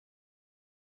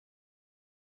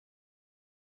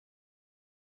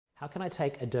How can I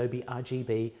take Adobe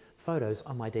RGB photos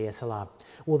on my DSLR?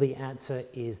 Well, the answer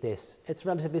is this. It's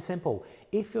relatively simple.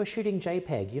 If you're shooting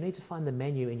JPEG, you need to find the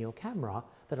menu in your camera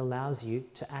that allows you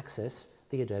to access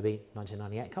the Adobe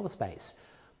 1998 color space.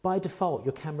 By default,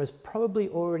 your camera is probably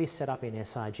already set up in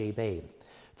sRGB.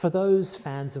 For those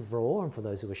fans of RAW and for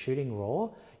those who are shooting RAW,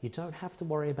 you don't have to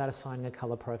worry about assigning a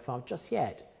color profile just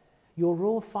yet. Your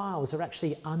RAW files are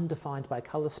actually undefined by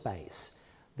color space.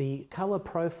 The color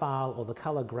profile or the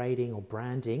color grading or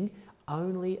branding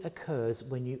only occurs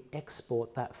when you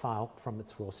export that file from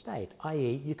its raw state,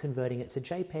 i.e. you're converting it to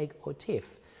JPEG or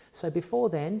TIFF. So before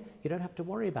then, you don't have to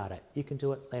worry about it. You can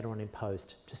do it later on in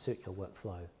post to suit your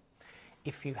workflow.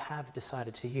 If you have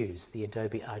decided to use the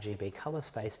Adobe RGB color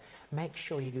space, make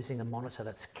sure you're using a monitor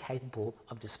that's capable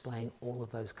of displaying all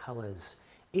of those colors.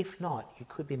 If not, you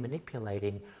could be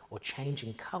manipulating or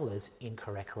changing colors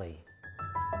incorrectly.